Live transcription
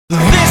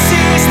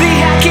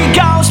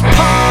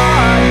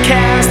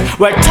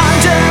where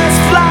time just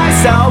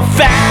flies so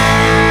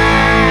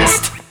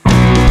fast.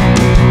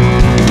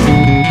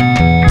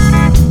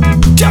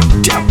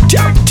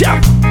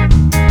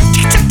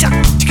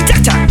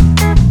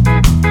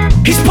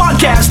 His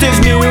podcast is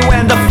new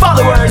and the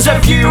followers are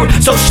few,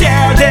 so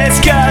share this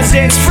cause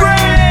it's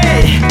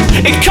free.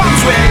 It comes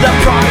with a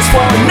prize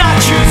for not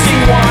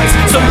choosing wise,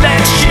 so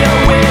let's chill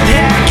with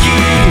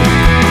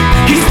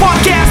Hackie. His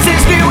podcast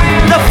is new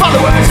and the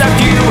followers are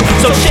few,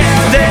 so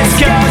share this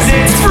cause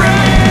it's free.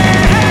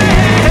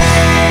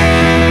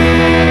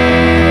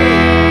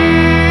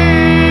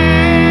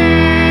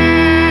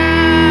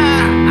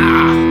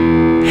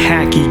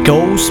 Hackie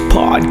Goes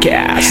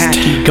Podcast.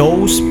 Hackie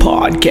Goes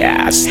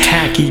Podcast.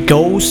 Hackie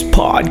Goes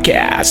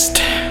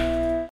Podcast.